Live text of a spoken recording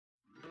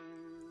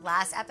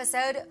Last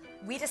episode,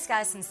 we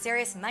discussed some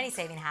serious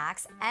money-saving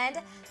hacks, and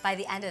by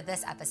the end of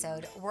this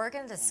episode, we're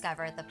going to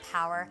discover the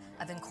power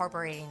of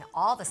incorporating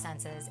all the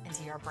senses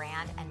into your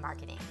brand and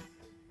marketing.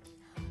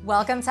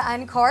 Welcome to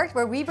Uncorked,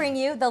 where we bring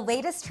you the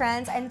latest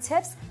trends and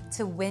tips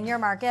to win your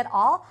market,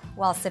 all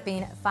while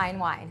sipping fine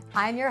wine.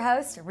 I'm your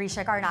host,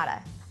 Risha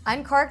Garnata.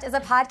 Uncorked is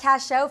a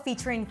podcast show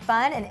featuring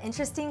fun and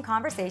interesting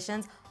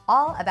conversations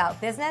all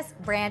about business,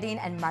 branding,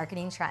 and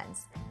marketing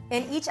trends.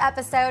 In each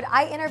episode,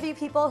 I interview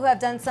people who have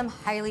done some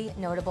highly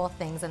notable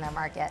things in their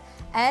market,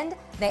 and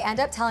they end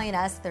up telling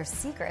us their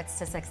secrets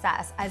to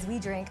success as we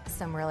drink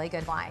some really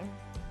good wine.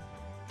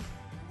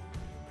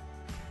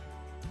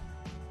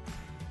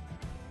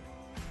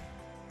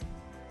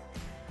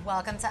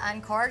 Welcome to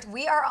Uncorked.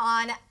 We are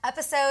on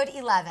episode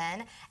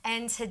 11,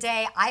 and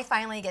today I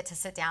finally get to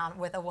sit down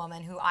with a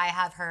woman who I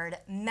have heard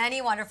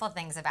many wonderful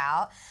things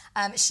about.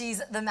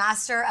 She's the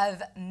master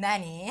of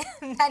many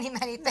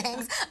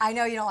things. I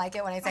know you don't like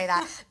it when I say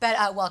that,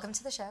 but welcome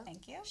to the show.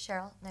 Thank you.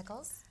 Cheryl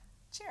Nichols.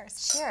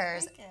 Cheers.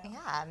 Cheers. Thank you.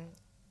 Yeah.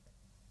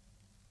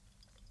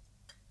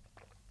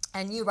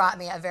 And you brought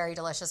me a very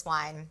delicious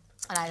wine,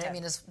 and I didn't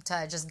mean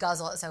to just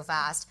guzzle it so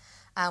fast.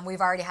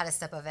 We've already had a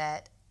sip of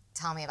it.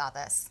 Tell me about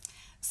this.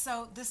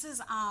 So this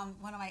is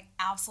one of my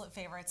absolute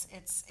favorites.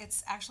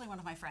 It's actually one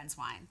of my friend's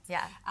wine.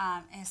 Yeah.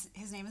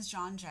 His name is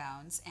John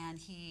Jones, and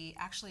he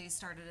actually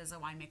started as a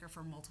winemaker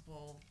for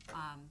multiple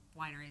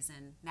wineries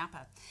in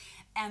Napa.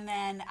 And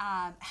then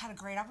had a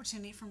great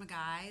opportunity from a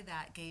guy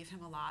that gave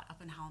him a lot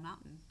up in Howell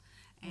Mountain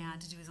and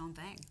to do his own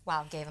thing.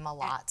 Wow, gave him a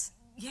lot.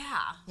 Yeah.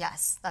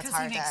 Yes, that's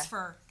hard to... Because he makes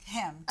for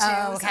him, too.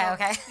 Oh, okay, so,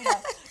 okay. You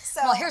know,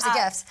 so, well, here's a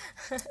gift.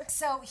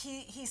 So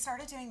he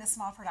started doing this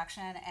small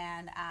production,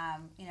 and,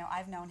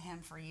 I've known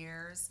him for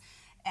years.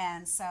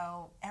 And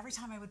so every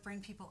time I would bring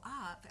people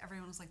up,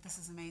 everyone was like, this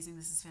is amazing,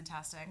 this is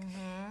fantastic.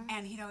 Mm-hmm.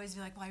 And he'd always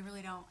be like, well, I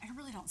really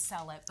don't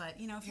sell it, but,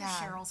 if you're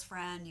Cheryl's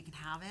friend, you can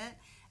have it.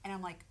 And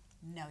I'm like,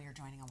 no, you're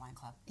joining a wine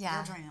club. Yeah.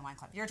 You're joining the wine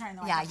club. You're joining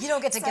the wine club. Yeah, you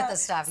don't get to get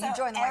this stuff. You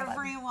join the wine club.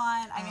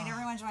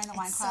 Everyone joined the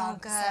wine club. So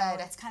good. So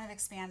it's kind of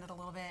expanded a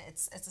little bit.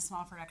 It's a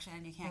small production.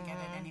 You can't get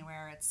it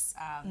anywhere. It's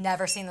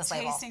never seen this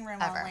label. Tasting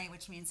room ever. Only,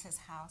 which means his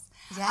house.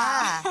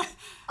 Yeah.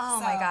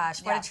 My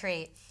gosh, what a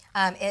treat.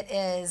 It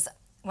is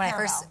when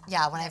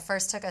Paravel. I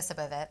first took a sip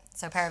of it.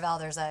 So Paravel,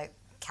 there's a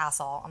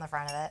castle on the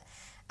front of it.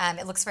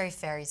 It looks very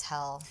fairy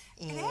tale-y.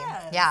 It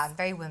is. Yeah,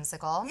 very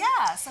whimsical.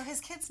 Yeah, so his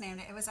kids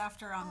named it. It was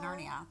after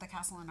Narnia, the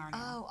castle in Narnia.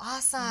 Oh,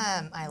 awesome.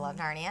 Mm-hmm. I love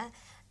Narnia.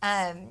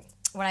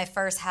 When I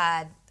first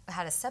had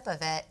a sip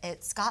of it,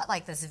 it's got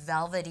like this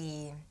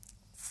velvety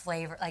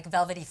flavor, like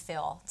velvety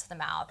feel to the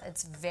mouth.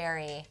 It's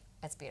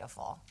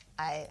beautiful.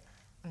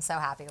 I'm so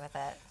happy with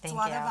it. Thank you.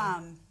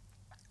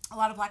 A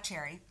lot of black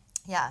cherry.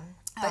 Yeah,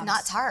 but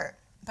not tart.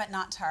 But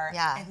not tart.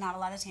 Yeah. And not a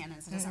lot of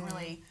tannins. It doesn't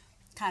really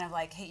kind of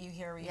like hit you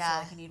here where you feel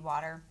like you need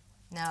water.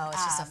 No,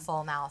 it's just a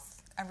full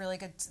mouth. A really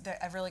good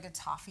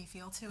toffee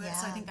feel to it. Yeah.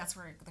 So I think that's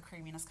where the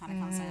creaminess kind of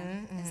comes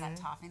in. Is that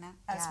toffee in it?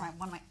 That's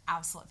one of my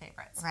absolute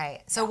favorites.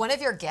 Right. So one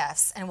of your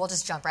gifts, and we'll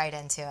just jump right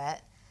into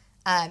it.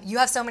 You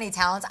have so many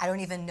talents. I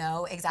don't even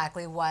know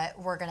exactly what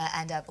we're going to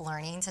end up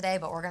learning today,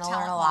 but we're going to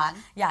learn a lot.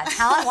 Yeah,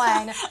 talent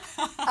one.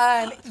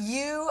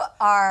 You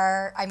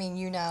are,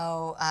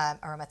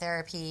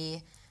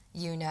 aromatherapy,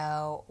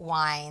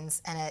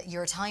 wines, and you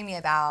were telling me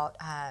about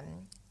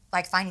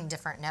like finding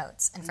different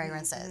notes and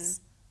fragrances.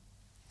 Mm-hmm.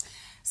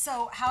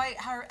 So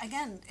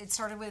again, it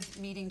started with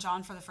meeting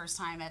John for the first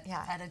time at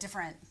a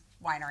different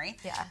winery.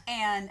 Yeah.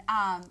 And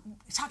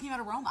talking about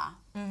aroma.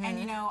 Mm-hmm.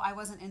 And, I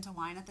wasn't into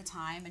wine at the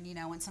time. And,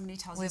 when somebody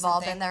tells you We've something.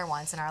 We've all been there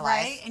once in our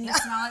life. Life. And you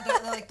smell it.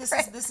 They're like,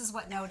 this is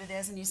what note it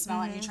is. And you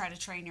smell it and you try to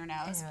train your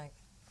nose.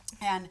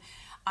 And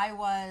I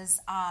was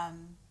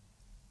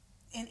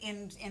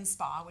in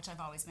spa, which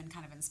I've always been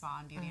kind of in spa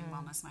and beauty and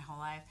wellness my whole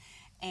life.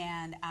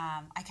 And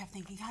I kept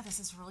thinking, God, this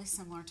is really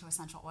similar to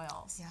essential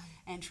oils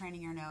and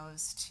training your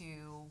nose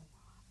to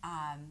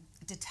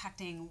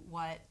detecting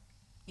what,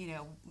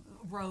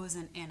 rose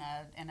in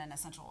an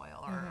essential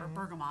oil or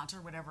bergamot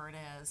or whatever it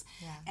is.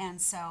 Yeah. And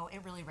so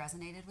it really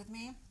resonated with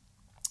me,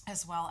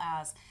 as well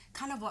as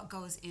kind of what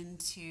goes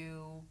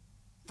into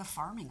the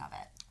farming of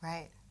it.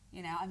 Right.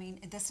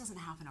 This doesn't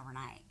happen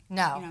overnight.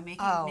 No.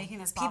 Making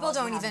this bottle people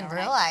don't even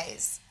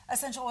realize.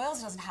 Essential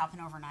oils doesn't happen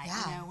overnight.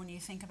 Yeah. When you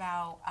think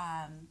about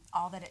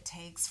all that it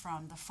takes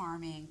from the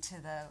farming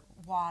to the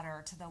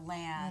water to the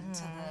land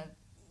to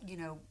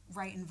the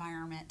right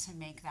environment to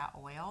make that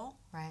oil.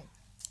 Right.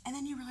 And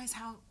then you realize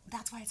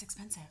that's why it's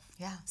expensive.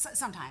 Yeah. So,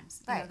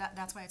 sometimes. Right.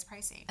 That's why it's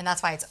pricey. And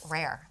that's why it's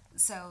rare.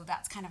 So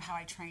that's kind of how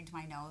I trained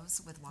my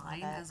nose with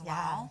wine as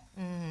well.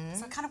 Mm-hmm.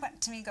 So it kind of,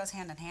 to me, goes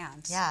hand in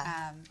hand.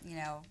 Yeah.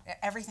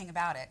 Everything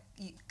about it.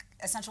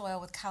 Essential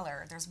oil with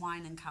color. There's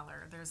wine and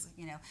color. There's,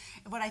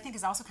 what I think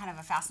is also kind of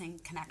a fascinating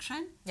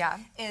connection. Yeah.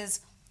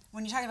 Is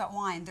when you talk about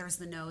wine, there's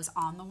the nose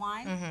on the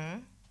wine. Mm-hmm.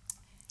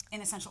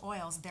 In essential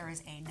oils, there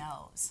is a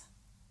nose.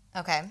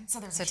 Okay. So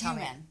there's a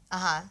human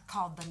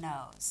called the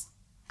nose.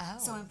 Oh.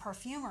 So in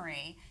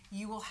perfumery,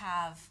 you will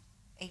have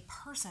a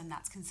person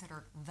that's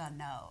considered the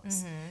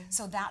nose.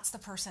 So that's the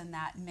person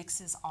that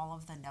mixes all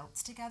of the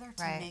notes together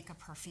to make a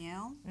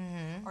perfume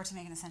or to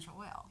make an essential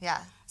oil.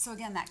 Yeah. So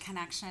again, that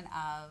connection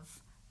of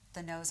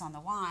the nose on the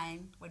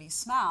wine, what do you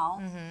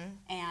smell,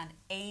 and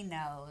a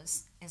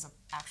nose is an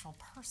actual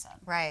person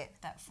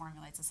that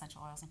formulates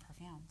essential oils and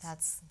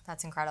perfumes.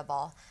 That's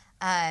incredible.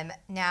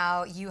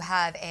 Now you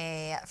have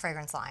a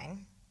fragrance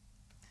line.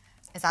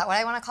 Is that what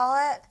I want to call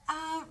it?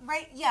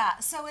 Right, yeah.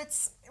 So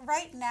it's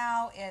right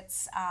now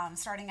it's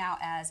starting out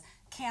as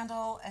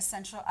candles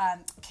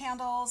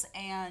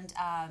and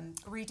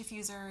reed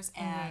diffusers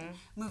and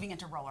moving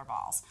into roller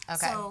balls.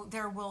 Okay. So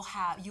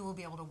you will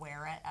be able to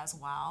wear it as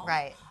well.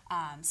 Right.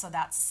 So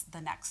that's the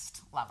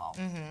next level.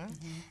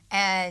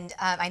 And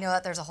I know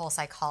that there's a whole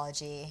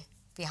psychology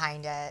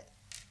behind it.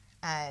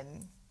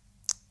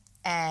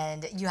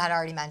 And you had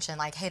already mentioned,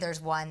 like, hey,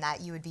 there's one that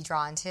you would be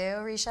drawn to,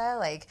 Risha.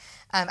 Like,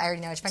 I already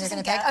know which one you're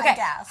going to pick. Okay,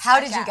 how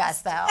did you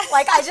guess, though?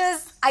 Like,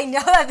 I know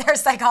that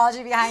there's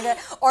psychology behind it.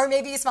 Or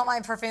maybe you smelled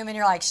my perfume and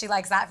you're like, she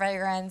likes that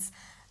fragrance,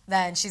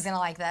 then she's going to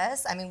like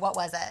this. I mean, what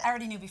was it? I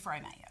already knew before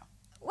I met you.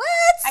 What?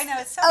 I know,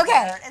 it's so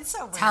weird. It's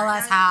so weird. Tell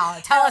us how.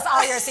 Tell us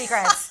all your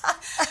secrets.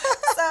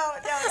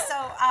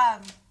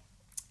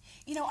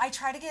 I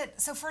try to get,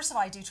 so first of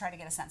all, I do try to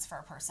get a sense for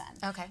a person.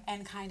 Okay.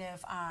 And kind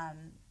of,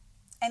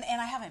 and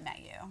I haven't met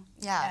you.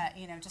 Yeah.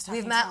 Just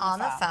we've met on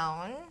the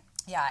phone.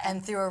 Yeah.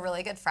 And through a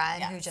really good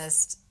friend who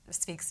just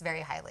speaks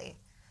very highly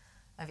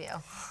of you.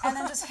 And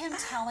then just him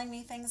telling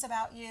me things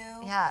about you.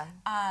 Yeah.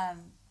 I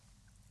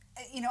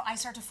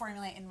start to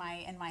formulate in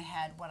my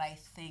head what I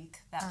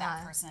think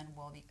that person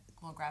will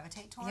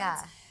gravitate towards.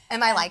 Yeah.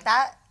 Am I like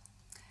that?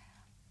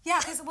 Yeah,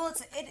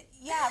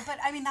 but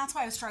I mean that's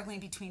why I was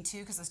struggling between two,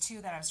 because there's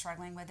two that I was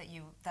struggling with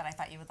that I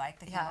thought you would like.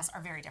 The candles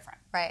are very different.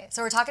 Right.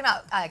 So we're talking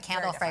about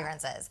candle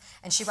fragrances,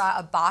 and she brought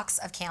a box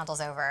of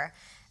candles over,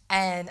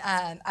 and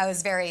I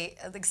was very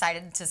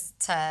excited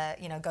to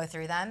go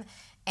through them.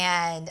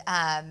 And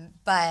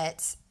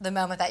but the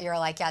moment that you're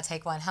like, yeah,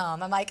 take one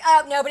home, I'm like,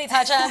 oh, nobody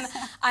touch them.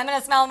 I'm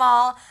gonna smell them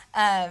all.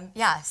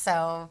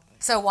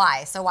 So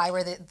why? So why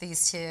were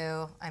these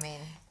two? I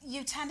mean,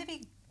 you tend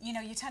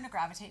to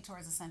gravitate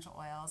towards essential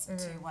oils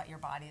to what your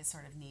body is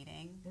sort of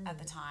needing at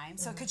the time.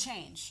 So it could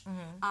change.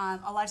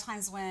 A lot of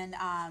times when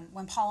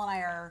Paul and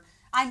I are,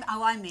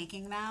 I'm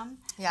making them,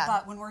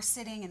 but when we're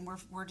sitting and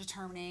we're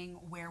determining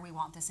where we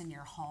want this in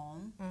your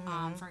home,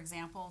 for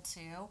example,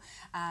 too,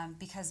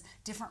 because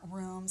different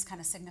rooms kind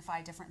of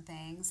signify different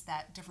things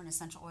that different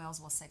essential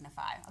oils will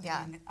signify.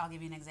 I'll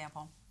give you an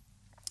example.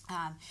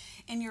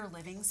 In your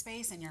living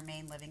space, in your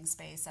main living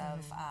space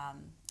of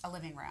a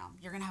living room,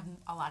 you're going to have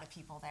a lot of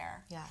people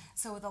there. Yeah.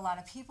 So with a lot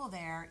of people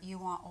there, you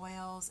want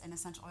oils and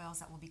essential oils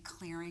that will be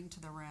clearing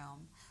to the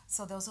room.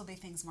 So those will be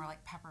things more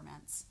like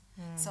peppermints.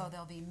 So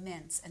there'll be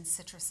mints and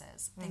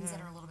citruses, things that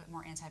are a little bit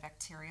more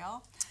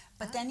antibacterial.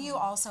 But then you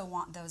also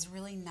want those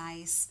really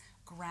nice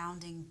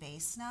grounding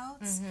base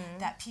notes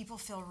that people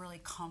feel really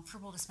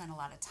comfortable to spend a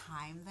lot of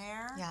time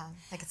there. Yeah,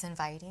 like it's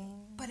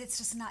inviting. But it's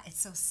just not, it's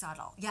so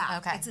subtle. Yeah,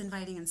 okay. It's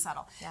inviting and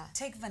subtle. Yeah.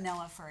 Take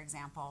vanilla, for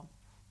example.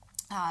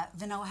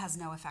 Vanilla has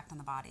no effect on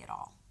the body at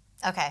all.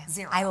 Okay.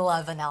 Zero. I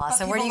love vanilla. But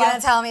so what are you going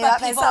to tell me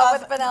about myself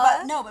with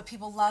vanilla? But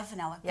people love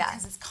vanilla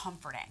because it's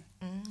comforting.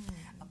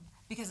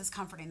 Because it's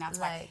comforting. That's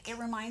why. It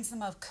reminds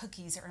them of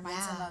cookies. It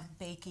reminds them of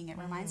baking. It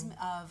reminds them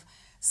of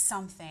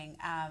something.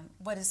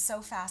 What is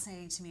so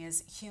fascinating to me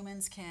is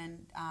humans can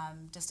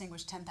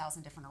distinguish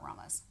 10,000 different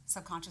aromas,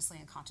 subconsciously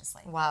and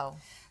consciously. Wow.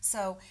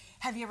 So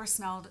have you ever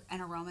smelled an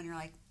aroma and you're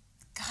like,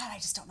 God, I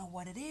just don't know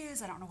what it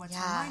is. I don't know what's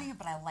reminding it,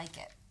 but I like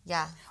it.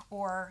 Yeah.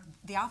 Or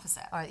the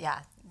opposite. Or right?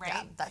 Yeah,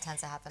 that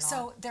tends to happen a lot.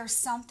 So there's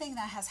something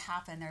that has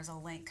happened. There's a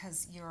link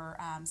because your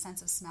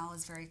sense of smell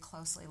is very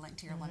closely linked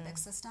to your limbic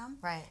system.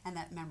 Right. And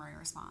that memory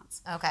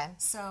response. Okay.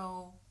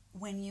 So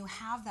when you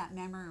have that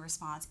memory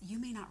response, you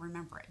may not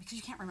remember it because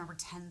you can't remember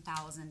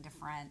 10,000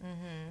 different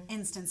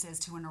instances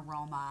to an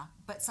aroma,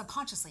 but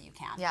subconsciously you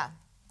can. Yeah.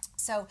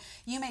 So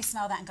you may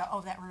smell that and go,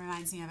 oh, that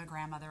reminds me of a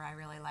grandmother I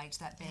really liked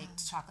that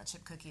baked chocolate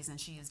chip cookies and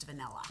she used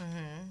vanilla,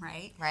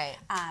 right? Right.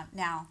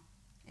 Now,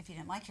 if you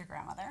didn't like your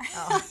grandmother.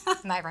 You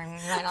might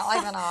not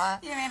like vanilla.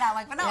 You may not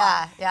like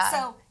vanilla. Yeah.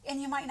 So,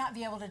 and you might not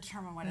be able to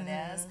determine what it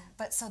is,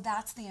 but so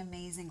that's the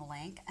amazing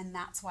link, and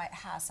that's why it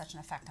has such an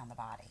effect on the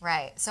body.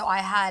 Right. So I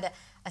had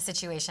a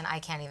situation, I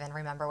can't even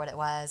remember what it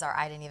was, or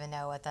I didn't even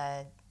know what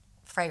the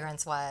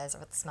fragrance was or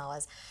what the smell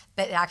was,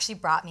 but it actually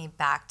brought me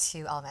back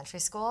to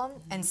elementary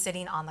school and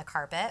sitting on the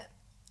carpet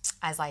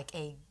as like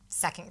a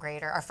second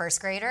grader or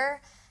first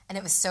grader, and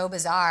it was so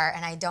bizarre,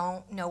 and I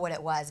don't know what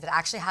it was, but it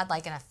actually had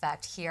like an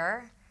effect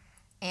here,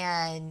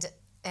 and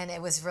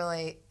it was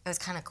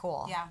kind of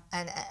cool. Yeah.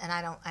 And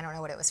I don't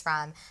know what it was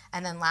from.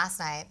 And then last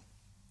night,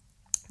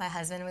 my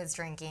husband was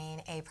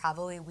drinking a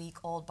probably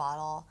week-old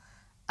bottle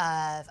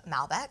of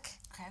Malbec.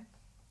 Okay.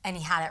 And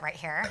he had it right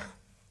here.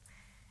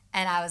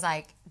 And I was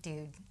like,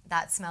 dude,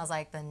 that smells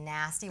like the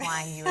nasty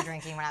wine you were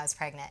drinking when I was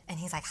pregnant. And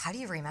he's like, how do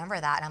you remember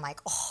that? And I'm like,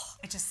 oh.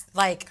 It just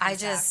like,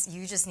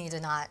 you just need to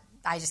not,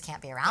 I just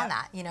can't be around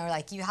that. You know,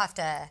 like you have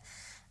to,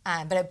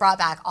 But it brought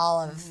back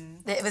all of,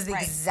 it was the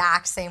Right.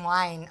 exact same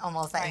wine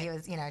almost that he Right.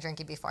 was,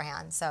 drinking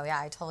beforehand. So yeah,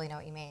 I totally know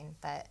what you mean.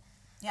 But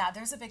Yeah,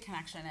 there's a big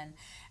connection,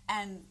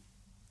 and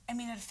I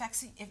mean, it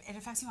affects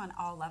you on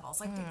all levels.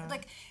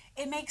 Like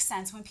it makes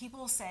sense when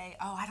people say,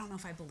 "Oh, I don't know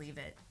if I believe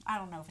it. I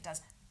don't know if it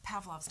does."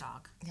 Pavlov's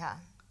dog. yeah,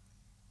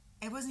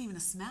 It wasn't even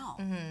a smell.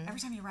 Every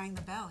time you rang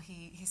the bell,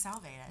 he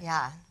salivated.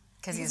 yeah,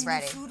 because he's he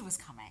ready. knew food was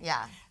coming.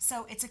 Yeah.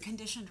 So it's a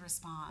conditioned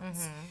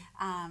response.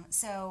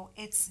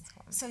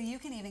 So you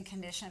can even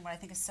condition. What I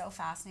think is so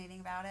fascinating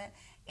about it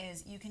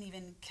is you can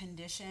even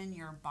condition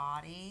your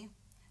body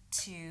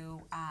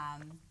to,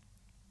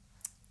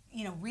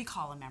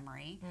 recall a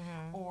memory,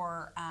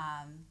 or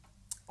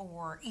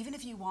even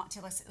if you want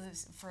to,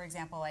 for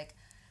example, like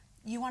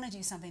you want to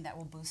do something that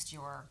will boost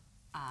your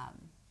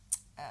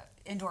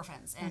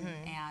endorphins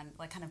and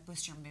like kind of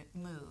boost your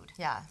mood.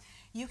 Yeah,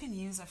 You can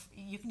use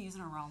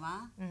an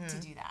aroma to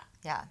do that.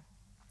 yeah,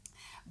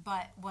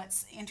 But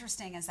what's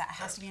interesting is that it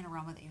has to be an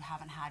aroma that you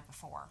haven't had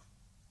before.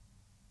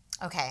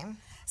 okay,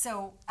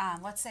 So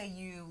let's say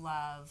you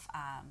love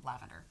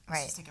lavender. Let's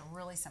Right. just take a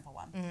really simple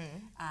one.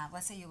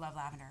 Let's say you love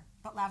lavender,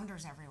 but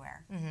lavender's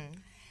everywhere.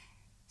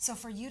 So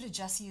for you to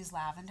just use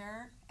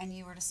lavender and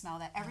you were to smell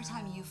that every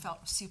time you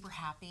felt super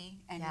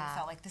happy and Yeah. you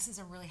felt like this is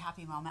a really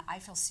happy moment, I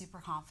feel super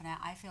confident,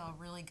 I feel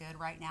really good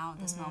right now in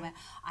this moment,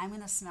 I'm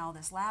going to smell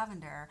this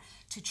lavender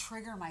to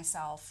trigger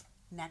myself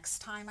next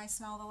time I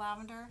smell the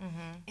lavender.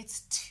 It's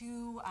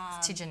too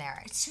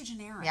generic. It's too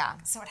generic. Yeah.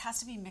 So it has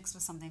to be mixed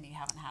with something that you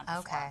haven't had before.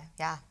 okay,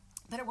 yeah,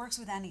 But it works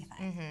with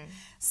anything.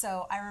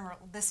 So I remember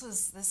this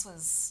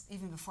was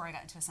even before I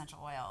got into essential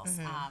oils.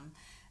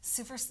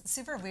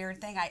 Super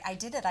weird thing. I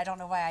did it. I don't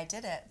know why I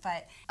did it,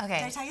 but okay.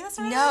 did I tell you this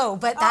already? No,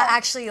 but that Oh.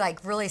 actually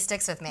like really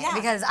sticks with me Yeah.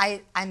 because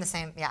I'm the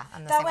same. Yeah,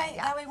 I'm the That same way,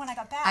 Yeah. that way, when I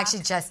got back, I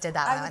actually just did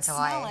that when I would went to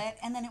smell Hawaii. it,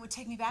 and then it would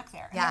take me back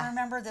there. Yeah. And I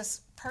remember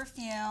this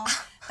perfume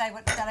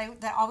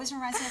that always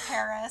reminds me of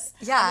Paris.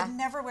 Yeah. I would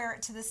never wear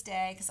it to this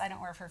day because I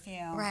don't wear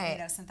perfume,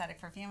 Right. synthetic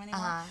perfume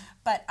anymore.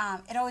 But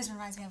it always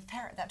reminds me of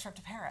that trip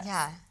to Paris.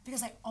 Yeah.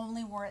 Because I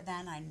only wore it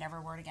then. I never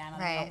wore it again,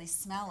 and Right. I only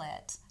smell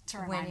it to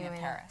remind me of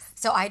Paris.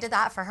 So I did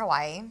that for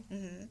Hawaii,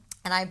 and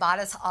I bought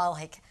us all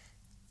like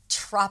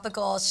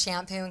tropical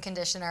shampoo and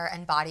conditioner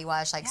and body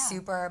wash, like Yeah.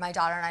 super. My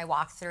daughter and I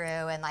walked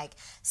through and like,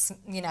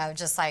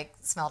 just like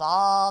smelled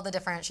all the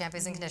different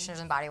shampoos and conditioners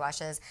and body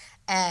washes.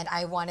 And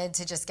I wanted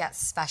to just get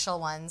special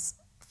ones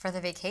for the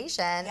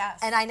vacation. Yes.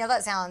 And I know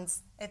that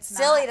sounds It's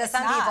silly not. to It's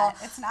some not.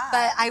 people. It's not.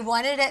 But I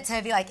wanted it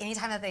to be like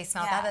anytime that they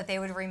smelled Yeah. that they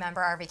would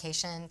remember our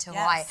vacation to Yes.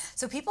 Hawaii.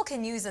 So people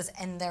can use this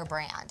in their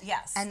brand.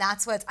 Yes. And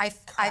that's what I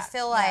Correct.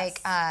 feel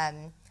like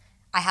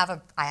I have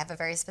a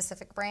very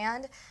specific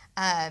brand,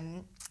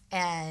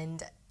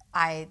 and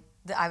I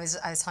was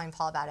telling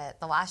Paul about it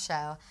the last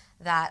show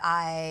that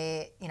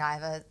I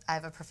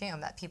have a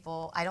perfume that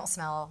I don't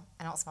smell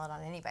it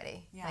on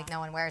anybody. Yeah. Like no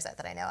one wears it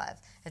that I know of.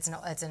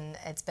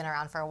 It's been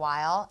around for a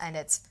while and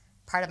it's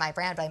part of my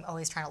brand, but I'm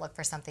always trying to look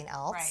for something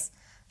else. Right.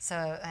 So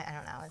I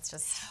don't know. It's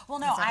just Well,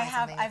 no, it's definitely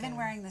something I've you been can-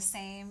 wearing the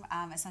same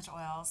essential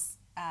oils.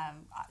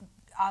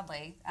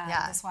 Oddly,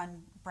 Yeah. this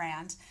one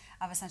brand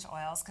of essential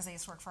oils because I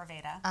used to work for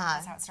Aveda.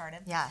 That's how it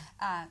started. Yeah.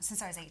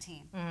 Since I was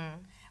 18.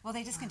 Well,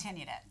 they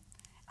discontinued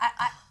it.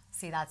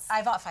 See, that's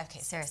I bought 5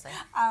 cases. seriously.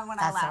 When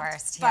I That's left. the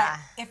worst, But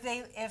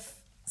yeah.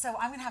 so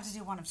I'm gonna have to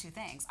do one of two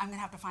things. I'm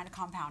gonna have to find a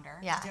compounder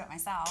Yeah. to do it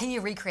myself. Can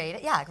you recreate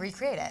it? Yeah,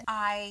 recreate it.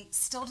 I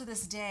still to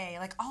this day,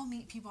 like I'll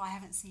meet people I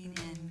haven't seen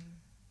in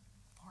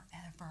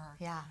forever.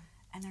 Yeah.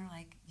 And they're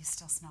like, "You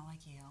still smell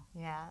like you,"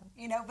 Yeah.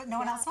 but no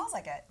one else smells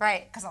like it,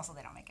 Right. Because also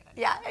they don't make it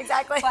anymore. Yeah,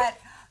 exactly. But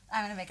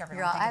I'm gonna make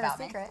everyone Girl, think I have about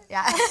a me. secret.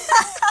 Yeah.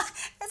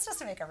 It's just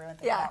to make everyone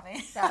think Yeah. about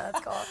me. Yeah, that's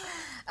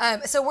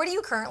cool. So what are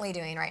you currently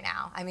doing right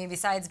now? I mean,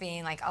 besides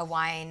being like a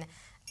wine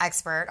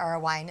expert or a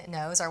wine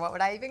nose, or what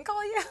would I even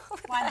call you?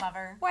 Wine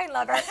lover. Wine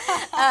lover.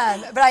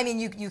 But I mean,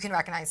 you can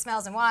recognize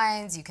smells and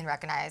wines. You can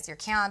recognize your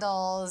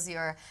candles.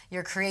 You're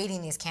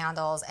creating these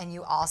candles, and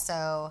you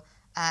also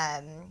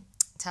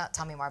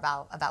tell me more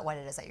about what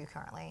it is that you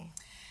currently.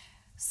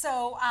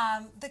 So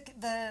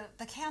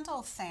the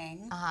candle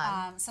thing.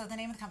 So the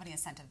name of the company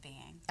is Scent of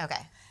Being.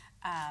 Okay.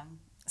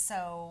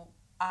 So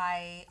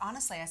I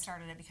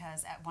started it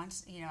because at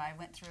once, I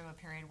went through a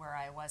period where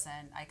I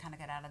kind of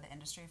got out of the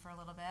industry for a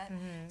little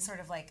bit, sort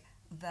of like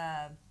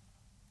the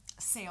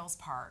sales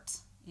part,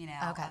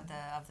 Okay.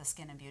 of the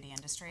skin and beauty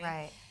industry.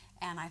 Right.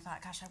 And I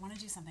thought, gosh, I want to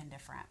do something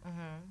different.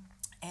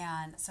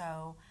 And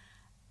so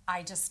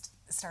I just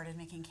started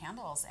making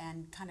candles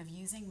and kind of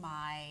using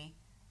my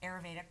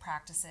Ayurvedic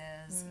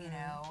practices,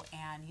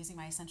 and using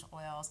my essential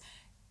oils,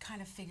 kind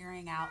of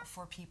figuring out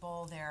for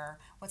people their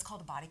what's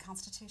called a body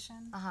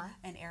constitution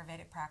in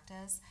Ayurvedic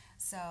practice.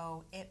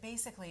 So it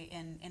basically,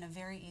 in a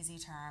very easy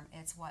term,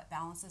 it's what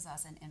balances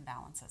us and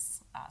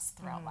imbalances us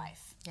throughout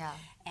life. Yeah.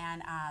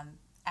 And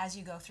as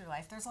you go through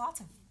life, there's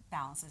lots of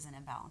balances and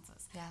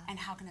imbalances. Yeah. And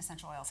how can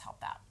essential oils help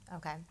that?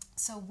 Okay.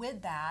 So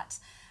with that,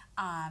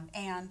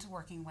 and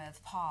working with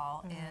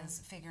Paul is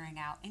figuring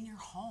out in your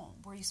home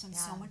where you spend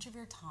so much of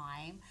your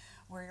time,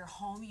 where your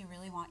home, you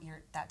really want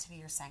that to be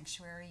your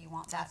sanctuary. You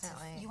want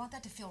Definitely. you want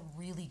that to feel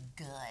really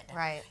good.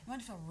 Right. You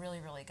want it to feel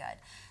really, really good.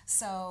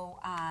 So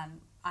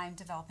I'm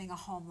developing a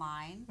home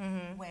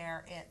line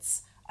where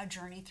it's a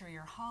journey through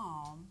your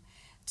home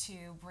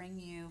to bring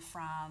you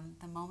from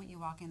the moment you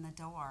walk in the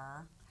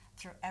door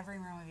through every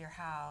room of your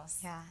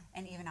house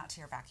and even out to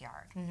your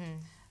backyard.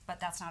 But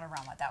that's not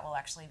aroma. That will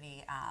actually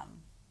be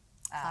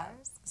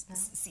flowers? No?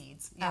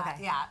 Seeds. Yeah,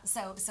 okay. yeah.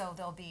 So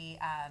there'll be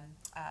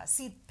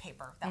seed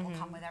paper that will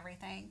come with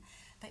everything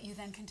that you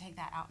then can take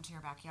that out into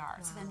your backyard.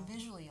 Wow. So then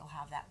visually you'll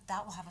have that.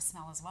 That will have a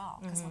smell as well,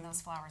 because when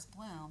those flowers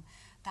bloom,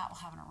 that will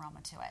have an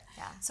aroma to it.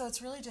 Yeah. So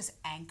it's really just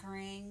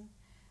anchoring.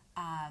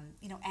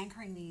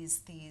 Anchoring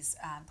these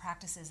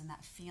practices and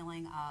that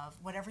feeling of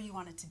whatever you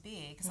want it to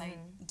be, because I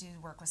do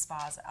work with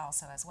spas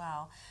also as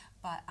well,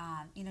 but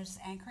just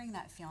anchoring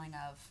that feeling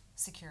of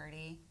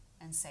security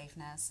and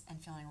safeness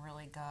and feeling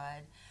really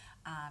good.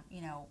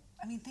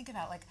 Think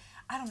about, like,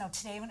 I don't know,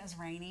 today when it was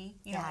rainy,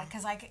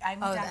 because I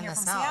moved down here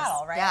from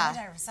Seattle, right? I moved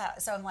down here from Seattle,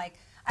 so I'm like,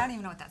 I don't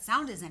even know what that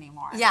sound is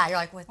anymore. Yeah, you're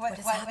like, what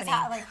is happening?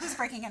 Like, who's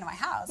breaking into my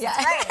house? Yeah.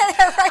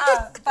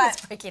 It's right.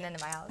 Who's breaking into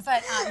my house?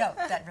 But no,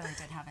 that really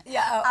did happen.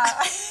 Yeah.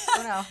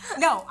 Oh no.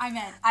 No, I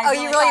meant.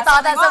 You really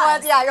thought that someone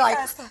was? Yeah, you're like.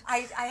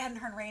 I hadn't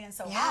heard rain in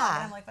so long,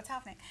 and I'm like, what's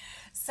happening?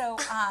 So,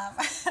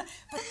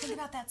 but think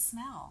about that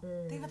smell.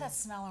 Think about that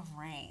smell of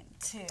rain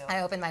too.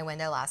 I opened my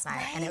window last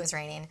night and it was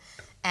raining,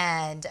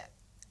 and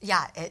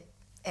it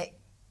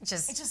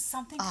just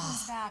something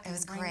comes back and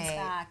brings great.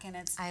 Back, and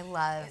it's I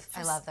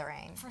love the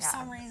rain. For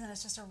some reason,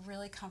 it's just a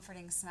really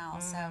comforting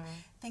smell. So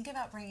think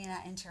about bringing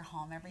that into your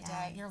home every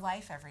day, your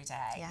life every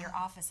day, your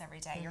office every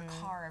day, your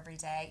car every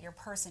day, your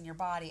person, your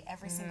body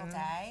every single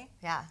day.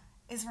 Yeah,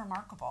 is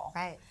remarkable.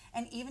 Right.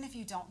 And even if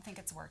you don't think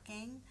it's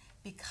working,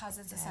 because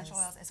it's essential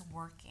oils, it's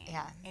working.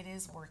 Yeah, it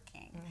is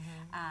working.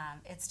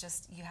 It's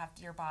just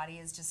your body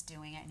is just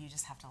doing it, and you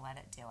just have to let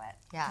it do it.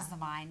 Yeah, because the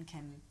mind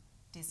can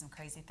do some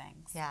crazy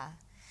things. Yeah.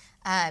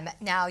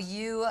 Now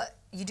you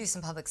do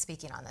some public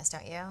speaking on this,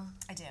 don't you?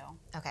 I do.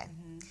 Okay.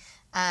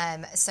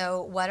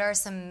 So what are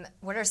some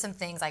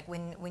things, like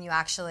when you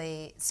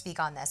actually speak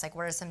on this, like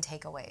what are some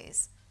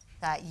takeaways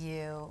that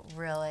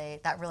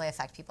really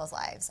affect people's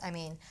lives? I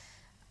mean,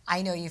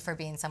 I know you for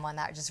being someone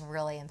that just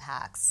really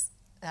impacts.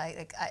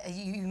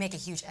 You make a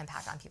huge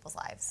impact on people's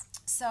lives.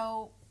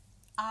 So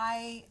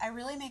I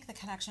really make the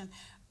connection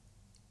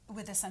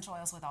with essential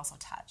oils with also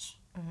touch.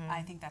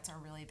 I think that's a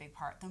really big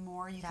part. The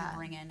more you can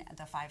bring in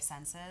the five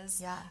senses,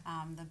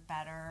 the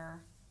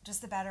better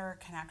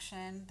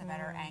connection, the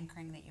better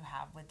anchoring that you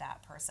have with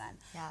that person.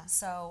 Yeah.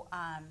 So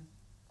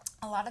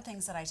a lot of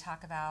things that I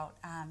talk about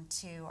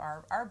too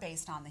are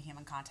based on the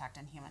human contact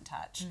and human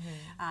touch.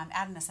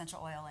 Add an essential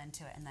oil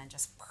into it, and then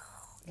just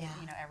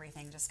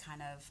everything just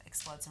kind of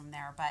explodes from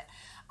there. But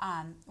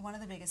one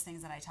of the biggest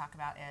things that I talk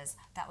about is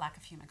that lack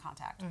of human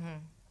contact.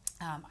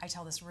 I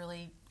tell this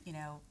really,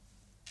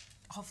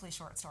 hopefully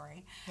short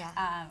story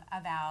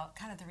about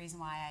kind of the reason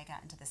why I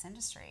got into this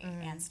industry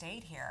and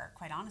stayed here,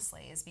 quite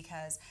honestly, is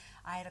because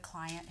I had a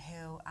client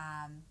who,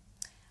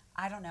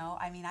 I don't know,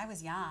 I mean, I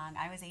was young,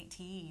 I was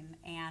 18,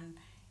 and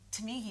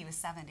to me he was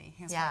 70.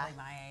 He was probably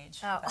my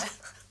age.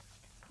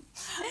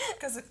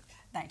 Because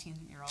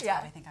 19-year-olds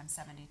probably think I'm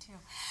 72.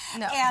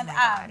 No, and, oh my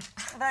God.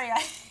 But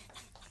anyway,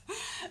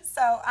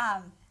 so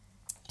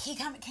he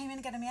came in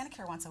to get a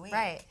manicure once a week.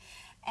 Right.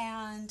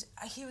 And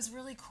he was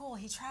really cool.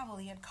 He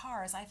traveled. He had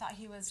cars. I thought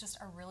he was just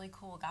a really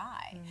cool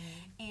guy.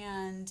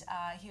 And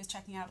he was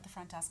checking out at the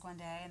front desk one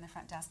day, and the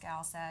front desk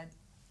gal said,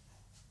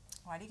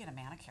 "Why do you get a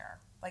manicure?"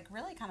 Like,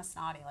 really kind of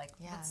snotty. Like,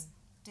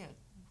 dude,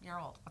 you're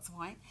old. What's the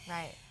point?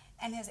 Right.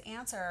 And his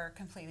answer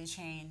completely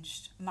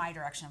changed my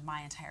direction of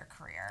my entire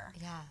career.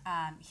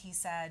 Yeah. He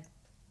said,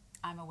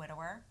 "I'm a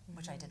widower,"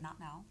 which I did not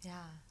know.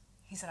 Yeah.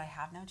 He said, "I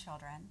have no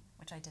children,"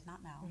 which I did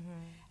not know.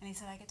 And he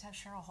said, "I get to have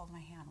Cheryl hold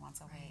my hand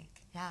once a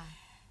week." Yeah.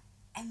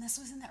 And this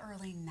was in the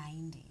early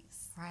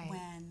 90s. Right.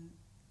 When,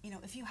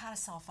 if you had a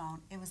cell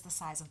phone, it was the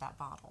size of that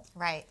bottle.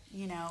 Right.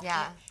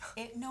 Yeah.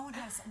 No one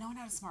had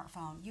a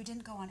smartphone. You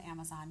didn't go on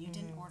Amazon. You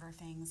didn't order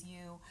things.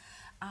 You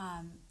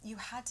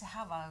had to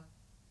have a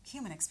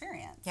human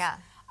experience. Yeah.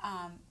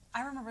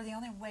 I remember the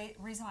only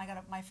reason I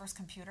got my first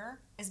computer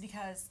is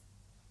because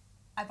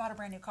I bought a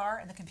brand new car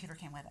and the computer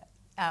came with it.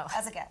 Oh.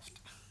 As a gift.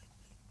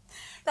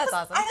 That's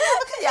awesome. I didn't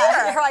have a computer.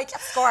 Yeah, you're like,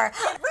 score.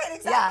 Right,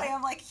 exactly. Yeah.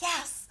 I'm like,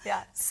 yes.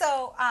 Yeah.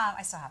 So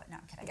I still have it. No,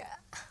 I'm kidding. Yeah.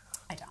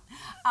 I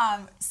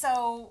don't.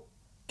 So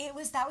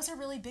that was a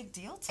really big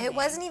deal to me. It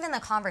wasn't even the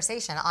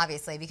conversation,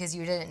 obviously, because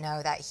you didn't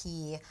know that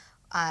he,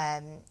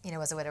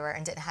 was a widower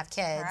and didn't have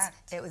kids.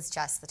 Correct. It was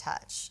just the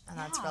touch, and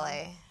that's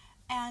really.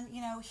 And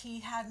he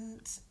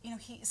hadn't,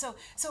 so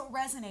it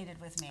resonated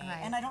with me,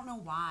 and I don't know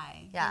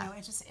why. Yeah.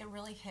 It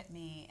really hit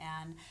me,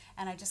 and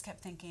I just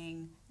kept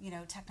thinking,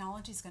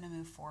 technology's going to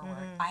move forward.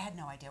 I had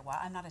no idea why.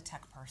 I'm not a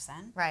tech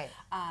person. Right.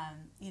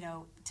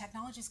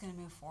 Technology's going to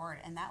move forward,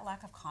 and that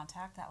lack of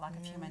contact, that lack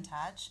of human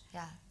touch,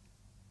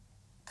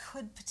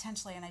 could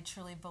potentially, and I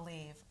truly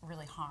believe,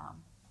 really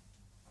harm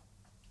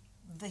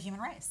the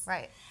human race.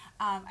 Right.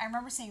 I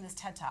remember seeing this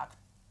TED Talk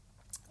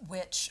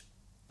which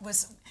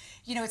was,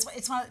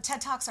 it's one of,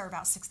 TED Talks are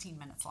about 16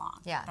 minutes long.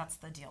 Yeah. That's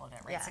the deal of it,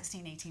 right? Yeah.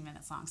 16, 18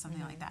 minutes long,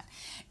 something like that.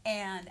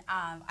 And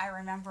I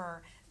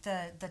remember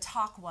the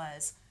talk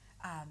was,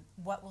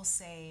 what will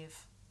save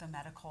the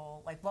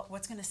medical, like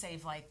what's going to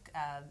save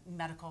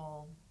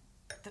medical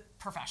the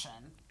profession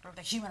or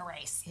the human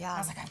race. Yeah. I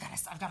was like,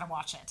 I've got to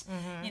watch it.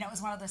 It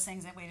was one of those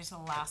things that waited till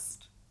the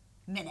last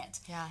minute.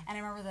 Yeah. And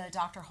I remember the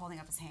doctor holding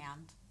up his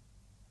hand,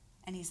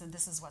 and he said,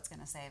 "This is what's going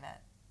to save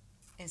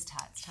it, is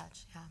touch."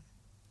 Touch, yeah.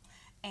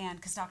 And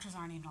because doctors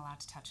aren't even allowed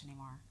to touch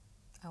anymore.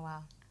 Oh,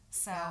 wow.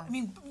 So, I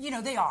mean,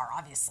 they are,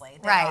 obviously.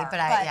 They right, are,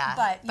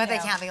 but they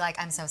can't be like,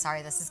 I'm so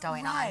sorry this is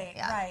going on.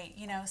 Yeah. Right,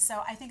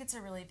 so I think it's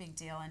a really big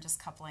deal, and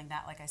just coupling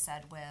that, like I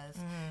said,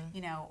 with,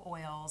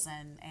 oils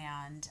and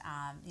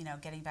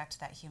getting back to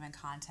that human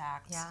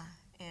contact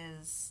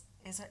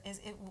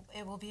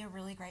it will be a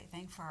really great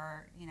thing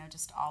for,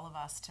 just all of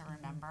us to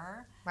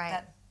remember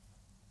that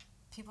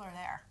people are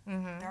there.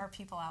 There are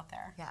people out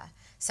there. Yeah.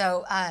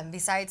 So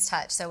besides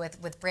touch, so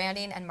with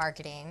branding and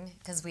marketing,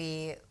 because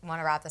we want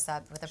to wrap this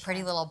up with a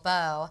pretty little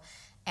bow,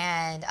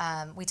 and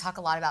we talk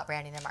a lot about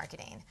branding and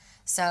marketing.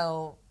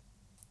 So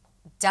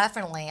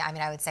definitely,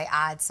 I would say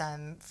add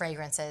some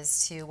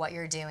fragrances to what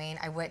you're doing.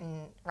 I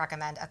wouldn't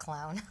recommend a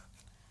cologne.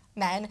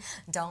 Men,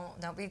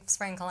 don't be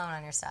spraying cologne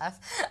on your stuff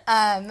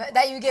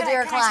that you give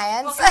your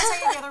clients. Can I tell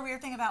you the other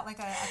weird thing about like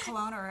a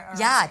cologne or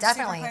yeah,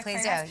 definitely,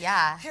 please fragrance? do.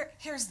 Yeah.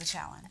 Here's the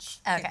challenge.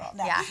 Okay.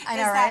 No, yeah, I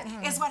know,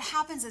 right? Is what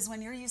happens is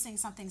when you're using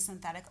something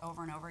synthetic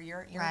over and over,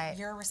 your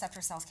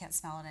receptor cells can't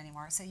smell it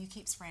anymore, so you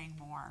keep spraying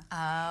more.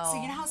 Oh. So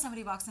you know how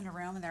somebody walks in a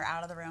room and they're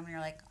out of the room and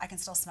you're like, I can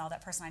still smell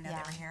that person. I know they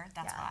were here.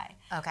 That's why.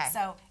 Okay.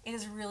 So it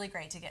is really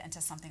great to get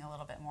into something a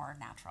little bit more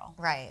natural.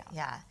 Right.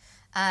 Yeah.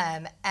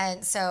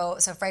 And so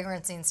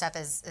fragrancing stuff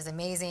is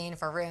amazing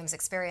for rooms,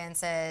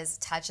 experiences.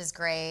 Touch is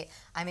great.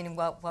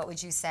 What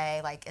would you say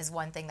is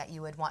one thing that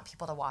you would want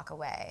people to walk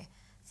away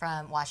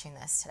from watching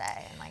this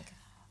today? And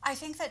I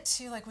think that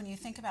too, when you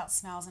think about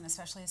smells and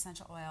especially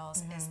essential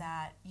oils, is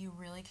that you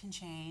really can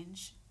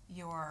change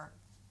your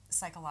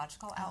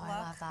psychological outlook.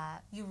 I love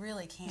that. You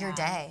really can. Your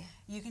day.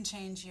 You can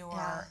change your,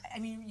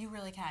 you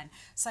really can.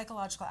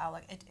 Psychological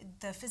outlook,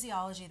 the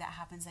physiology that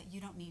happens that you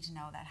don't need to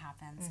know that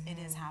happens, it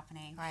is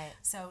happening. Right.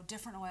 So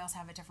different oils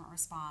have a different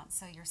response.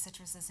 So your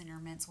citruses and your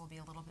mints will be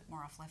a little bit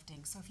more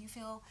uplifting. So if you're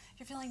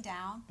feeling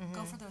down,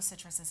 go for those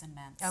citruses and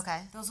mints.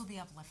 Okay. Those will be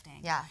uplifting.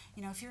 Yeah.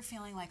 If you're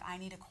feeling like I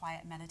need a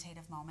quiet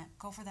meditative moment,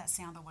 go for that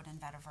sandalwood and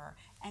vetiver.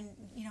 And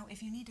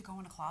if you need to go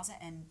in a closet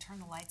and turn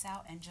the lights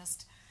out and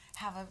just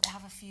have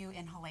a few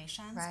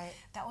inhalations,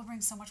 that will bring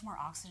so much more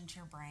oxygen to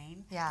your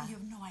brain that you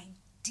have no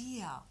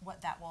idea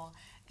what that will,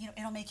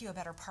 it'll make you a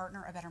better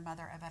partner, a better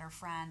mother, a better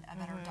friend, a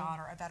better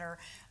daughter, a better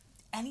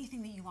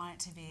anything that you want it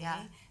to be,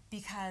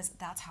 because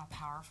that's how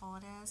powerful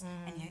it is,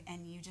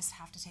 and you just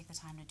have to take the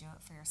time to do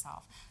it for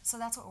yourself. So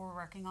that's what we're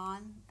working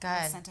on. Good.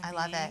 I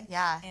love it.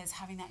 Yeah. Is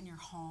having that in your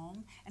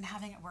home and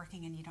having it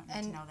working, and you don't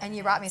need to know that. And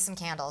you brought me some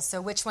candles.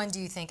 So which one do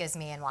you think is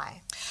me and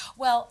why?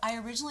 Well, I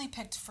originally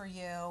picked for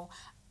you.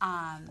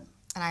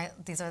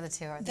 These are the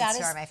two. These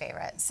two are my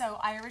favorite. So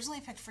I originally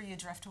picked for you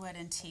driftwood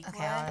and teakwood.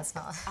 Okay, I want to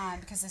smell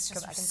it. Because it's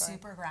just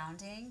super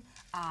grounding.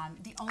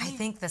 I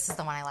think this is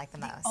the one I like the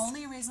most. The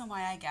only reason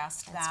why I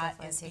guessed that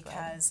is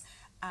because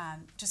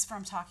just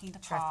from talking to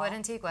Paul. Driftwood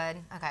and teakwood.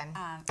 Okay,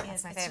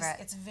 that's my favorite.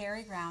 It's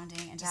very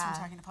grounding, and just from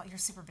talking to Paul, you're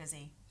super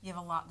busy. You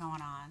have a lot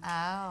going on.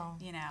 Oh.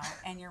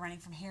 And you're running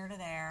from here to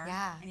there.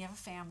 Yeah. And you have a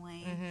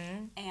family.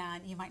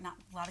 And you might not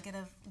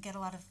get a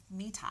lot of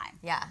me time.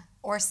 Yeah,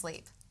 or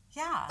sleep.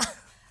 Yeah.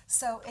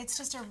 So it's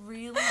just a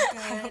really good...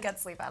 I don't get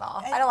sleep at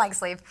all. I don't like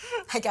sleep,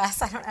 I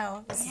guess. I don't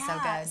know. This is so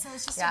good. So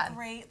it's just a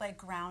great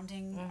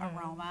grounding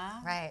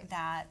aroma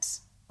that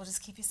will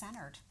just keep you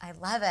centered. I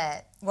love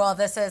it. Well,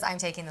 I'm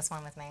taking this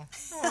one with me.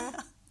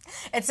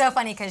 It's so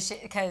funny because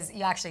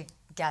you actually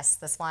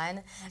guessed this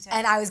one.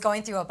 And I was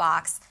going through a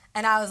box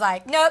and I was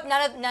like, nope,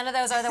 none of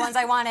those are the ones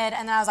I wanted.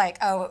 And then I was like,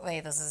 oh,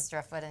 wait, this is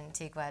driftwood and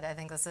teakwood. I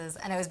think this is,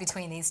 and it was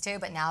between these two.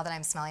 But now that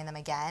I'm smelling them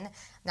again,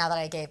 now that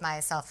I gave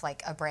myself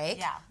a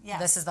break,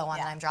 this is the one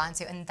that I'm drawn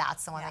to. And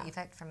that's the one that you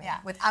picked for me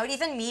without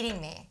even meeting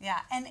me.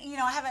 Yeah. And,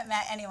 I haven't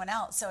met anyone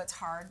else. So it's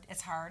hard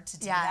to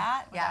do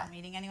that without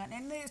meeting anyone.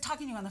 And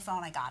talking to you on the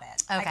phone, I got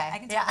it. Okay.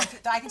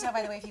 I can tell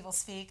by the way people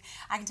speak.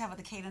 I can tell by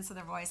the cadence of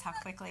their voice, how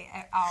quickly,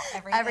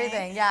 everything.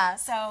 Everything, yeah.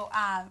 So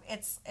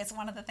it's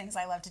one of the things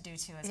I love to do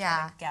too, is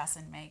kind of guess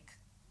and make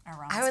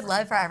aromas. I would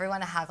love for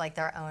everyone to have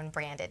their own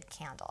branded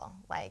candle.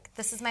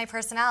 This is my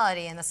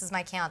personality and this is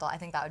my candle. I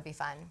think that would be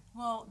fun.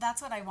 Well, that's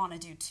what I want to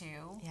do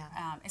too. Yeah.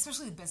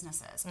 Especially with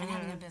businesses and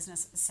having a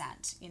business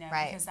scent,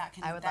 because that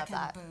can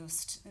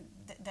boost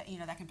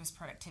that can boost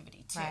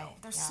productivity too. Right.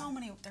 There's so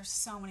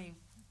many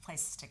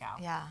places to go.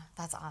 Yeah,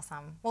 that's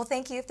awesome. Well,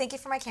 thank you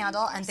for my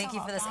candle, and thank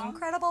you for this welcome.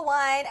 incredible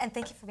wine, and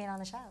thank you for being on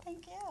the show.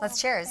 Thank you.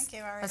 Let's cheers. Thank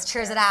you. All right, Let's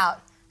cheers it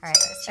out. All right,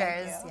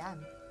 cheers. Thank you. Yeah.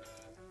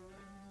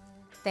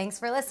 Thanks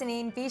for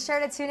listening. Be sure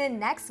to tune in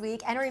next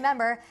week, and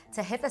remember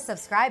to hit the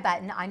subscribe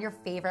button on your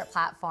favorite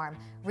platform.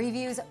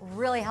 Reviews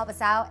really help us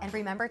out, and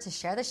remember to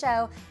share the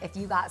show if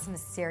you got some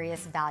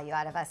serious value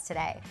out of us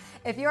today.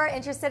 If you are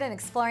interested in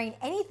exploring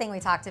anything we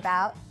talked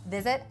about,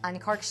 visit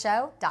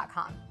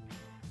uncorkshow.com.